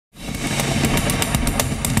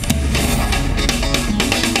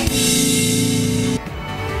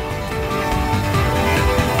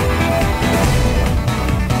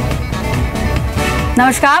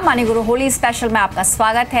नमस्कार, मानी गुरु होली स्पेशल में आपका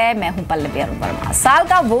स्वागत है। मैं हूं पल्लवी अरुण वर्मा। साल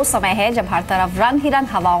का वो समय है जब हर तरफ रंग ही रंग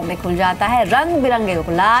हवाओं में खुल जाता है। रंग बिरंगे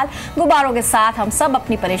गुलाल गुब्बारों के साथ हम सब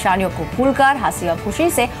अपनी परेशानियों को भूलकर हंसी और खुशी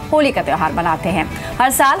से होली का त्योहार मनाते हैं।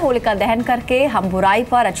 हर साल होलिका दहन करके हम बुराई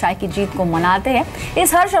पर अच्छाई की जीत को मनाते हैं।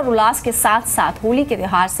 इस हर्ष और उल्लास के साथ साथ होली के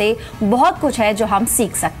त्योहार से बहुत कुछ है जो हम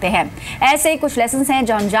सीख सकते हैं। ऐसे ही कुछ लेसन हैं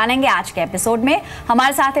जो हम जानेंगे आज के एपिसोड में।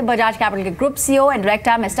 हमारे साथ है बजाज कैपिटल के group CEO and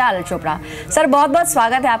director mister Anil Chopra. Sir, बहुत बहुत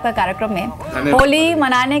स्वागत है आपका कार्यक्रम में। होली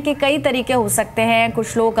मनाने के कई तरीके हो सकते हैं।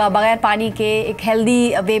 कुछ लोग बगैर पानी के एक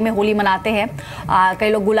हेल्दी वे में होली मनाते हैं। कई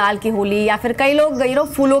लोग गुलाल की होली या फिर कई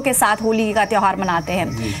लोग फूलों के साथ होली का त्योहार मनाते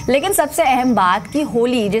हैं। लेकिन सबसे अहम बात कि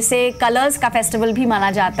होली जिसे कलर्स का फेस्टिवल भी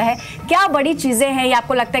माना जाता है, क्या बड़ी चीजें हैं या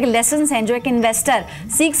आपको लगता है कि लेसन्स हैं जो एक इन्वेस्टर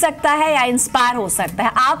सीख सकता है या इंस्पायर हो सकता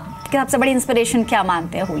है? आपकी सबसे बड़ी इंस्पिरेशन क्या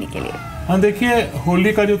मानते हैं होली के लिए? हाँ, देखिए,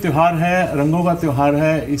 होली का जो त्यौहार है, रंगों का त्यौहार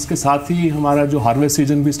है। इसके साथ ही हमारा जो हार्वेस्ट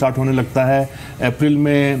सीजन भी स्टार्ट होने लगता है। अप्रैल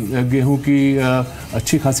में गेहूं की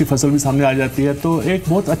अच्छी खासी फसल भी सामने आ जाती है, तो एक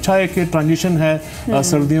बहुत अच्छा एक ट्रांजिशन है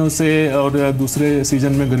सर्दियों से और दूसरे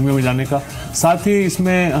सीजन में गर्मियों में जाने का। साथ ही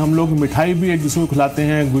इसमें हम लोग मिठाई भी एक दूसरे को खिलाते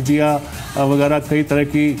हैं, गुजिया वगैरह कई तरह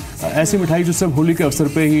की ऐसी मिठाई जो सिर्फ होली के अवसर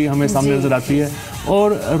पे ही हमें सामने नजर आती है।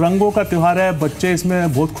 और रंगों का त्यौहार है, बच्चे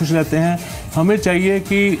इसमें बहुत खुश रहते हैं। हमें चाहिए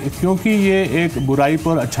कि क्योंकि ये एक बुराई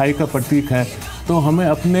पर अच्छाई का प्रतीक है, तो हमें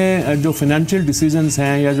अपने जो फाइनेंशियल डिसीजंस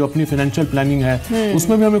हैं या जो अपनी फाइनेंशियल प्लानिंग है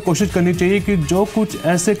उसमें भी हमें कोशिश करनी चाहिए कि जो कुछ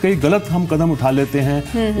ऐसे कई गलत हम कदम उठा लेते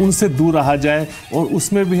हैं उनसे दूर रहा जाए और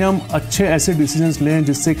उसमें भी हम अच्छे ऐसे डिसीजंस लें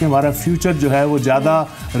जिससे कि हमारा फ्यूचर जो है वो ज़्यादा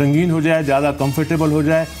रंगीन हो जाए, ज़्यादा कंफर्टेबल हो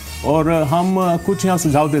जाए। और हम कुछ यहाँ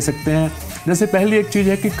सुझाव दे सकते हैं। जैसे पहली एक चीज़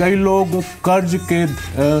है कि कई लोग कर्ज के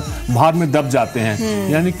भार में दब जाते हैं,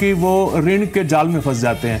 यानी कि वो ऋण के जाल में फंस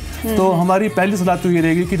जाते हैं। तो हमारी पहली सलाह तो ये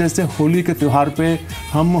रहेगी कि जैसे होली के त्यौहार पे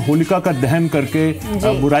हम होलिका का दहन करके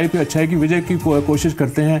बुराई पे अच्छाई की विजय की कोशिश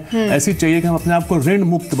करते हैं। ऐसी चाहिए कि हम अपने आप को ऋण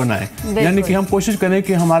मुक्त बनाएं, यानी कि हम कोशिश करें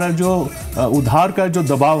कि हमारा जो उधार का जो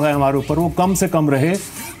दबाव है हमारे ऊपर वो कम से कम रहे।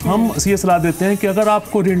 हम ये सलाह देते हैं कि अगर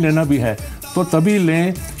आपको ऋण लेना भी है तो तभी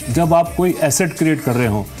लें जब आप कोई एसेट क्रिएट कर रहे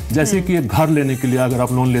हो। जैसे कि एक घर लेने के लिए अगर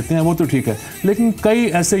आप लोन लेते हैं वो तो ठीक है, लेकिन कई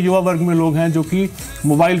ऐसे युवा वर्ग में लोग हैं जो कि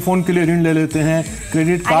मोबाइल फोन के लिए ऋण ले लेते हैं,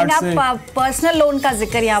 क्रेडिट कार्ड से। आप पर्सनल लोन का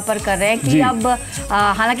जिक्र यहाँ पर कर रहे हैं कि अब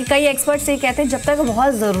हालांकि कई एक्सपर्ट्स ये कहते हैं जब तक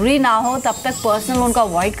बहुत ज़रूरी ना हो तब तक पर्सनल लोन का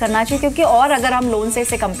अवॉइड करना चाहिए, क्योंकि और अगर हम लोन से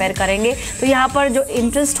इसे कंपेयर करेंगे तो यहाँ पर जो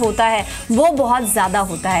इंटरेस्ट होता है वो बहुत ज़्यादा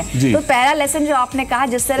होता है। तो पहला लेसन जो आपने कहा,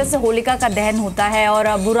 जिस तरह से होलिका का दहन होता है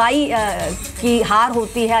और बुराई की हार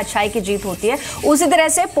होती है, अच्छाई की जीत होती है, उसी तरह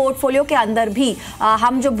से पोर्टफोलियो के अंदर भी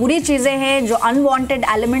हम जो बुरी चीजें हैं, जो अनवांटेड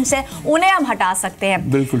एलिमेंट्स हैं, उन्हें हम हटा सकते हैं।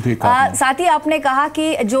 बिल्कुल ठीक। साथ ही आपने कहा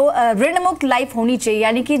कि जो ऋण मुक्त लाइफ होनी चाहिए,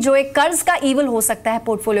 यानी कि जो एक कर्ज का ईवल हो सकता है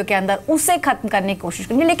पोर्टफोलियो के अंदर, उसे खत्म करने की कोशिश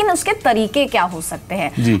करनी। लेकिन उसके तरीके क्या हो सकते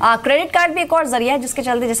हैं? क्रेडिट कार्ड भी एक और जरिया है जिसके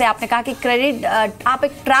चलते, जैसे आपने कहा कि क्रेडिट आप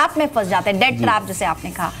एक ट्रैप में फंस जाते हैं, डेट ट्रैप जिसे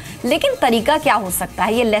आपने कहा। लेकिन तरीका क्या हो सकता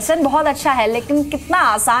है? ये लेसन बहुत अच्छा है, लेकिन कितना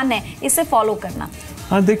आसान है इसे फॉलो करना?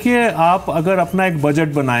 हाँ, देखिए, आप अगर अपना एक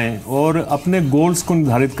बजट बनाएं और अपने गोल्स को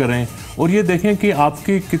निर्धारित करें और ये देखें कि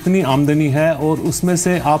आपकी कितनी आमदनी है और उसमें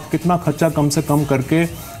से आप कितना खर्चा कम से कम करके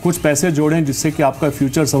कुछ पैसे जोड़ें जिससे कि आपका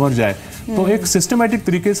फ्यूचर संवर जाए। तो एक सिस्टमेटिक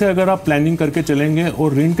तरीके से अगर आप प्लानिंग करके चलेंगे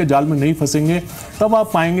और ऋण के जाल में नहीं फंसेंगे, तब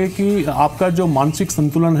आप पाएंगे कि आपका जो मानसिक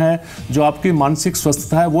संतुलन है, जो आपकी मानसिक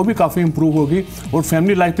स्वस्थता है, वो भी काफ़ी इंप्रूव होगी और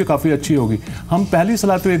फैमिली लाइफ भी काफ़ी अच्छी होगी। हम पहली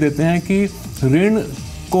सलाह तो ये देते हैं कि ऋण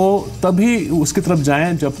को तभी उसकी तरफ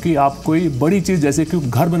जाएं जबकि आप कोई बड़ी चीज़ जैसे कि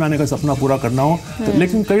घर बनाने का सपना पूरा करना हो। तो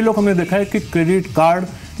लेकिन कई लोग हमने देखा है कि क्रेडिट कार्ड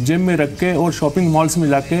जेब में रख के और शॉपिंग मॉल्स में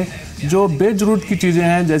जाके जो बेजरूरत की चीज़ें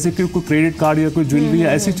हैं, जैसे कि कोई क्रेडिट कार्ड या कोई ज्वेलरी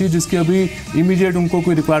या ऐसी चीज़ जिसकी अभी इमीडिएट उनको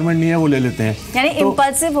कोई रिक्वायरमेंट नहीं है, वो ले लेते हैं। यानी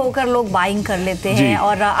इम्पल्सिव होकर लोग बाइंग कर लेते हैं।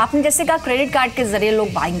 और आपने जैसे कहा क्रेडिट कार्ड के जरिए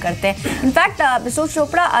लोग बाइंग करते हैं। इनफैक्ट मिस्टर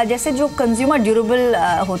चोपड़ा, जैसे जो कंज्यूमर ड्यूरेबल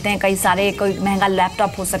होते हैं, कई सारे, कोई महंगा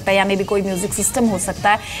लैपटॉप हो सकता है या मे बी कोई म्यूजिक सिस्टम हो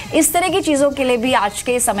सकता है, इस तरह की चीज़ों के लिए भी आज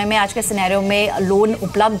के समय में, आज के सिनेरियो में लोन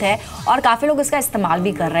उपलब्ध है और काफ़ी लोग इसका इस्तेमाल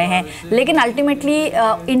भी कर रहे हैं। लेकिन अल्टीमेटली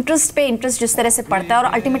इंटरेस्ट पे इंटरेस्ट जिस तरह से पड़ता है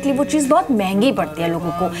और अल्टीमेटली वो चीज़ बहुत महंगी पड़ती है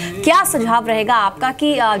लोगों को। क्या सुझाव रहेगा आपका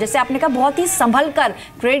कि जैसे आपने कहा बहुत ही संभल कर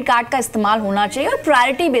क्रेडिट कार्ड का इस्तेमाल होना चाहिए और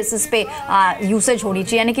प्रायोरिटी बेसिस पे यूसेज होनी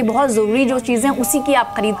चाहिए, यानी कि बहुत ज़रूरी जो चीज़ें उसी की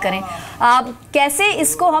आप खरीद करें। कैसे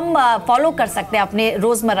इसको हम फॉलो कर सकते हैं अपने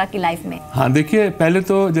रोज़मर्रा की लाइफ में? हाँ, देखिए, पहले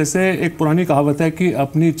तो जैसे एक पुरानी कहावत है कि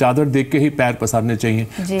अपनी चादर देख के ही पैर पसारने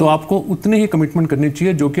चाहिए। तो आपको उतनी ही कमिटमेंट करनी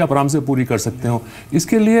चाहिए जो कि आप आराम से पूरी कर सकते हो।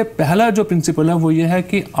 इसके लिए पहला जो प्रिंसिपल है वो ये है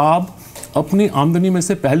कि आप अपनी आमदनी में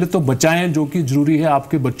से पहले तो बचाएं, जो कि जरूरी है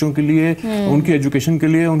आपके बच्चों के लिए, उनकी एजुकेशन के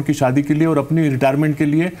लिए, उनकी शादी के लिए और अपनी रिटायरमेंट के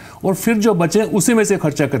लिए, और फिर जो बचे उसी में से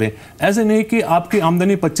खर्चा करें। ऐसे नहीं कि आपकी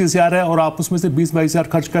आमदनी 25,000 है और आप उसमें से 20-22,000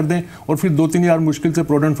 खर्च कर दें और फिर 2-3 हज़ार मुश्किल से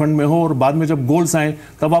प्रोविडेंट फंड में हो, और बाद में जब गोल्स आए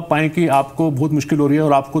तब आप पाएं कि आपको बहुत मुश्किल हो रही है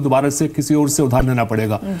और आपको दोबारा से किसी और से उधार लेना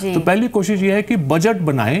पड़ेगा। तो पहली कोशिश ये है कि बजट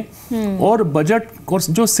बनाएं, और बजट और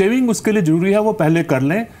जो सेविंग उसके लिए जरूरी है वो पहले कर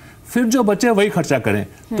लें, फिर जो बचे वही खर्चा करें।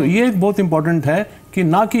 तो ये एक बहुत इंपॉर्टेंट है कि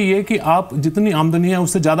ना कि ये कि आप जितनी आमदनी है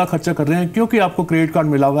उससे ज़्यादा खर्चा कर रहे हैं क्योंकि आपको क्रेडिट कार्ड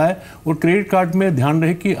मिला हुआ है। और क्रेडिट कार्ड में ध्यान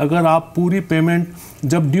रहे कि अगर आप पूरी पेमेंट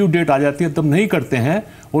जब ड्यू डेट आ जाती है तब नहीं करते हैं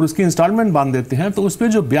और उसकी इंस्टॉलमेंट बांध देते हैं, तो उस पर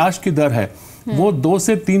जो ब्याज की दर है वो 2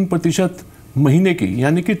 से 3% महीने की,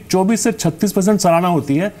 यानी कि 24 से 36% सालाना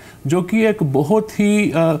होती है, जो कि एक बहुत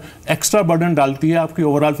ही एक्स्ट्रा बर्डन डालती है आपकी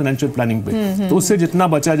ओवरऑल फाइनेंशियल प्लानिंग पे। तो उससे जितना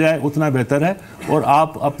बचा जाए उतना बेहतर है, और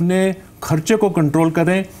आप अपने खर्चे को कंट्रोल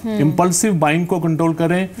करें, इंपल्सिव बाइंग को कंट्रोल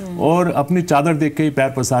करें और अपनी चादर देख के ही पैर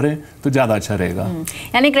पसारें तो ज्यादा अच्छा रहेगा।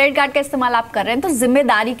 यानी क्रेडिट कार्ड का इस्तेमाल आप कर रहे हैं तो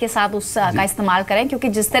जिम्मेदारी के साथ उसका इस्तेमाल करें, क्योंकि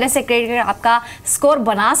जिस तरह से क्रेडिट कार्ड आपका स्कोर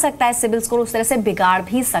बना सकता है, सिबिल स्कोर, उस तरह से बिगाड़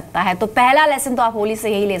भी सकता है। तो पहला लेसन तो आप होली से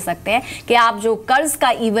यही ले सकते हैं कि आप जो कर्ज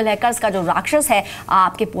का ईविल है, कर्ज का जो राक्षस है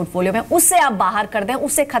आपके पोर्टफोलियो में, उससे आप बाहर कर दें,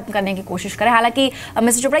 उससे खत्म करने की कोशिश करें। हालांकि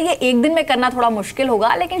मिस्टर चोपड़ा, ये एक दिन में करना थोड़ा मुश्किल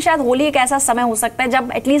होगा, लेकिन शायद होली एक ऐसा समय हो सकता है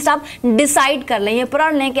जब एटलीस्ट आप डिसाइड कर लें,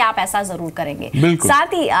 प्रण लें कि आप ऐसा जरूर करेंगे।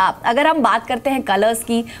 साथ ही अगर हम बात करते हैं कलर्स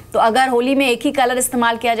की, तो अगर होली में एक ही कलर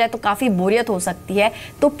इस्तेमाल किया जाए तो काफी बोरियत हो सकती है।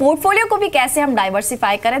 तो पोर्टफोलियो को भी कैसे हम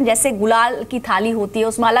डाइवर्सिफाई करें? जैसे गुलाल की थाली होती है,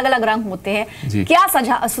 उसमें अलग अलग रंग होते हैं,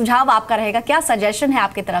 क्या सुझाव आपका रहेगा, क्या सजेशन है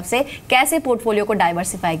आपकी तरफ से, कैसे पोर्टफोलियो को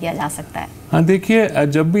डाइवर्सिफाई किया जा सकता है? हाँ, देखिए,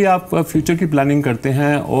 जब भी आप फ्यूचर की प्लानिंग करते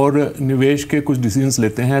हैं और निवेश के कुछ डिसीजंस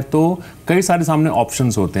लेते हैं तो कई सारे सामने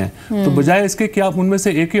ऑप्शंस होते हैं। तो बजाय इसके कि आप उनमें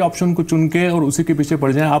से एक ही ऑप्शन को चुन के और उसी के पीछे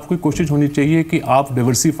पड़ जाएं, आपकी कोशिश होनी चाहिए कि आप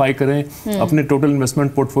डाइवर्सिफाई करें अपने टोटल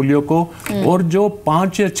इन्वेस्टमेंट पोर्टफोलियो को, और जो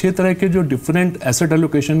 5 या 6 तरह के जो डिफरेंट एसेट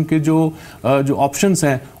एलोकेशन के जो ऑप्शंस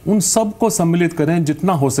हैं उन सब को सम्मिलित करें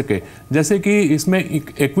जितना हो सके। जैसे कि इसमें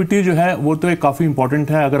इक्विटी जो है वो तो एक काफ़ी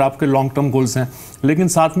इंपॉर्टेंट है अगर आपके लॉन्ग टर्म गोल्स हैं, लेकिन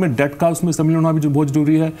साथ में डेट का उसमें सम्मिलित होना भी जो बहुत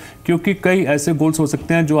जरूरी है, क्योंकि कई ऐसे गोल्स हो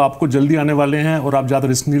सकते हैं जो आपको जल्दी आने वाले हैं और आप ज़्यादा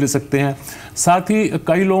रिस्क नहीं ले सकते हैं। साथ ही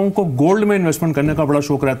कई लोगों को गोल्ड में इन्वेस्टमेंट करने का बड़ा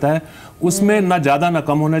शौक रहता है, उसमें ना ज़्यादा ना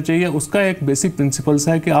कम होना चाहिए। उसका एक बेसिक प्रिंसिपल्स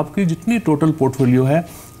है कि आपकी जितनी टोटल पोर्टफोलियो है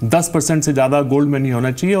 10% से ज़्यादा गोल्ड में नहीं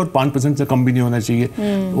होना चाहिए और 5% से कम भी नहीं होना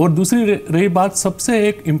चाहिए। और दूसरी रही बात, सबसे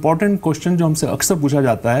एक इम्पॉर्टेंट क्वेश्चन जो हमसे अक्सर पूछा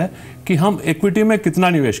जाता है कि हम इक्विटी में कितना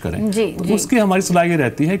निवेश करें। तो उसकी हमारी सलाह ये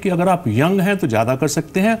रहती है कि अगर आप यंग हैं तो ज़्यादा कर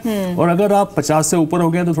सकते हैं, और अगर आप 50 से ऊपर हो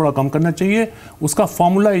गए तो थोड़ा कम करना चाहिए। उसका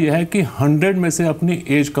फॉर्मूला ये है कि 100 में से अपनी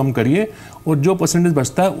एज कम करिए और जो परसेंटेज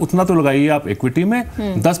बचता है उतना तो लगाइए आप इक्विटी में,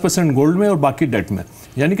 10% गोल्ड में और बाकी डेट में।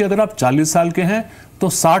 यानी कि अगर आप 40 साल के हैं तो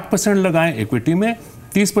 60% लगाएं इक्विटी में,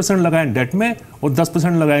 30% लगाएं डेट में और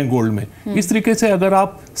 10% लगाएं गोल्ड में। इस तरीके से अगर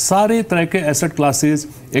आप सारे तरह के asset classes,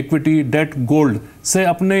 equity, date, gold से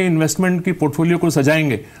अपने इन्वेस्टमेंट की पोर्टफोलियो को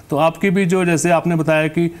सजाएंगे तो आपकी भी जो, जैसे आपने बताया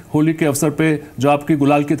कि होली के अवसर पे जो आपकी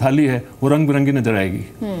गुलाल की थाली है वो रंग बिरंगी नजर आएगी।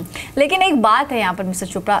 लेकिन एक बात है यहाँ पर मिस्टर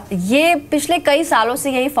चोपड़ा, ये पिछले कई सालों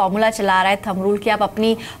से यही फॉर्मूला चला रहा है थंब रूल कि आप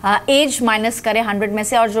अपनी एज माइनस करें 100 में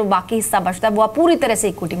से और जो बाकी हिस्सा बचता है वो आप पूरी तरह से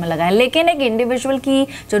इक्विटी में लगाएं। लेकिन एक इंडिविजुअल की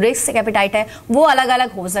जो रिस्क कैपिटाइट है वो अलग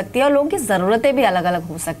अलग हो सकती है और लोगों की जरूरतें भी अलग अलग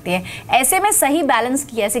हो सकती है। ऐसे में सही बैलेंस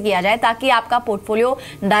कैसे किया जाए ताकि आपका पोर्टफोलियो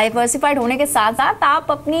डाइवर्सिफाइड होने के साथ साथ आप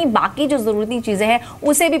अपनी बाकी जो जरूरी चीजें हैं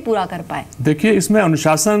उसे भी पूरा कर पाए? देखिए, इसमें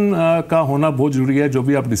अनुशासन का होना बहुत जरूरी है। जो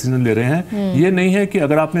भी आप डिसीजन ले रहे हैं, ये नहीं है कि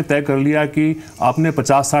अगर आपने तय कर लिया कि आपने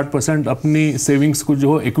 50-60% अपनी सेविंग्स को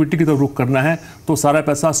जो इक्विटी की तरफ रुख करना है तो सारा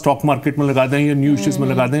पैसा स्टॉक मार्केट में लगा दें या न्यू इश्यूज में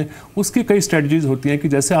लगा दें। उसकी कई स्ट्रेटजीज होती हैं कि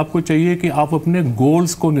जैसे आपको चाहिए कि आप अपने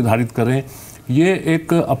गोल्स को निर्धारित करें। ये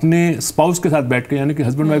एक अपने स्पाउस के साथ बैठ के, यानी कि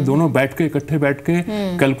हस्बैंड वाइफ दोनों बैठ के, इकट्ठे बैठ के,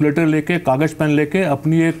 कैलकुलेटर लेके, कागज पेन लेके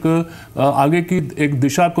अपनी एक आगे की एक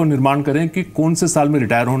दिशा को निर्माण करें कि कौन से साल में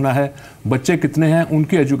रिटायर होना है, बच्चे कितने हैं,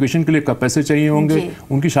 उनकी एजुकेशन के लिए कब पैसे चाहिए होंगे,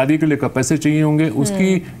 उनकी शादी के लिए कब पैसे चाहिए होंगे,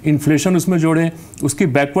 उसकी इन्फ्लेशन उसमें जोड़ें, उसकी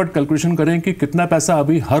बैकवर्ड कैलकुलेशन करें कि कितना पैसा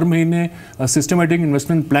अभी हर महीने सिस्टमेटिक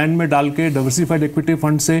इन्वेस्टमेंट प्लान में डाल के डाइवर्सिफाइड इक्विटी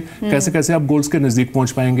फंड से कैसे कैसे आप गोल्स के नज़दीक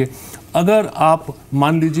पहुंच पाएंगे। अगर आप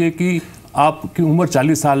मान लीजिए कि आपकी उम्र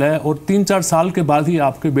 40 साल है और 3-4 साल के बाद ही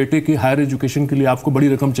आपके बेटे की हायर एजुकेशन के लिए आपको बड़ी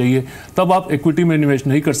रकम चाहिए, तब आप इक्विटी में निवेश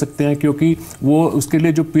नहीं कर सकते हैं क्योंकि वो उसके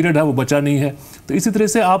लिए जो पीरियड है वो बचा नहीं है। तो इसी तरह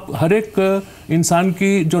से आप हर एक इंसान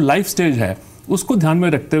की जो लाइफ स्टेज है उसको ध्यान में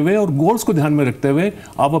रखते हुए और गोल्स को ध्यान में रखते हुए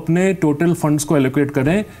आप अपने टोटल फंड्स को एलोकेट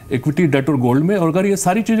करें इक्विटी, डेट और गोल्ड में। और अगर ये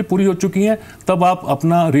सारी चीज़ें पूरी हो चुकी हैं तब आप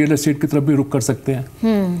अपना रियल एस्टेट की तरफ भी रुख कर सकते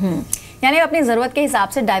हैं। यानी अपनी जरूरत के हिसाब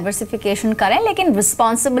से डाइवर्सिफिकेशन करें, लेकिन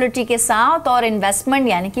रिस्पॉन्सिबिलिटी के साथ, और इन्वेस्टमेंट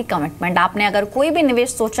यानी कि कमिटमेंट। आपने अगर कोई भी निवेश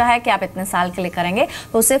सोचा है कि आप इतने साल के लिए करेंगे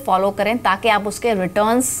तो उसे फॉलो करें, ताकि आप उसके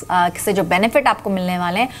रिटर्न्स से जो बेनिफिट आपको मिलने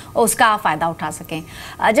वाले हैं उसका आप फायदा उठा सकें।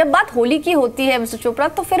 जब बात होली की होती है मिस्टर चोपड़ा,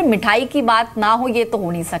 तो फिर मिठाई की बात ना हो ये तो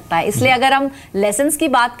हो नहीं सकता है। इसलिए अगर हम लेसन्स की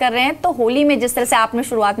बात कर रहे हैं तो होली में जिस तरह से आपने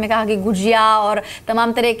शुरुआत में कहा कि गुजिया और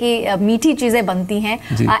तमाम तरह की मीठी चीजें बनती हैं,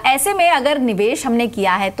 ऐसे में अगर निवेश हमने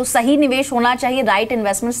किया है तो सही निवेश होना चाहिए, राइट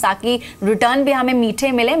इन्वेस्टमेंट, ताकि रिटर्न भी हमें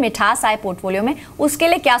मीठे मिले, मिठास आए पोर्टफोलियो में। उसके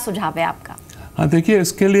लिए क्या सुझाव है आपका? हाँ, देखिए,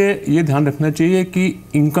 इसके लिए ये ध्यान रखना चाहिए कि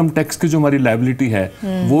इनकम टैक्स की जो हमारी लायबिलिटी है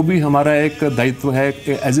वो भी हमारा एक दायित्व है,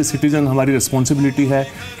 एज ए सिटीजन हमारी रिस्पॉन्सिबिलिटी है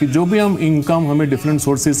कि जो भी हम इनकम हमें डिफरेंट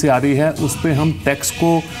सोर्सेज से आ रही है उस पर हम टैक्स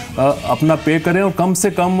को अपना पे करें और कम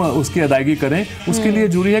से कम उसकी अदायगी करें। उसके लिए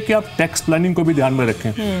जरूरी है कि आप टैक्स प्लानिंग को भी ध्यान में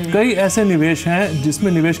रखें। कई ऐसे निवेश हैं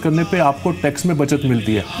जिसमें निवेश करने पर आपको टैक्स में बचत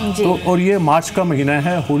मिलती है, तो और ये मार्च का महीना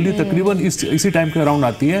है, होली तकरीबन इसी टाइम के अराउंड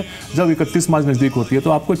आती है जब 31 मार्च नज़दीक होती है।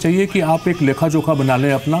 तो आपको चाहिए कि आप एक लेखा जोखा बना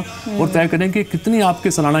लें अपना और तय करें कि कितनी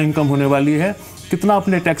आपकी सालाना इनकम होने वाली है, कितना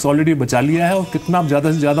आपने टैक्स ऑलरेडी बचा लिया है और कितना आप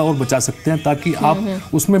ज़्यादा से ज़्यादा और बचा सकते हैं, ताकि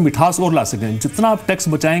आप उसमें मिठास और ला सकें। जितना आप टैक्स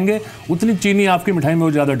बचाएंगे उतनी चीनी आपकी मिठाई में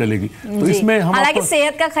और ज़्यादा डलेगी। तो इसमें हम हालांकि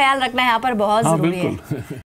सेहत का ख्याल रखना यहाँ पर बहुत जरूरी है।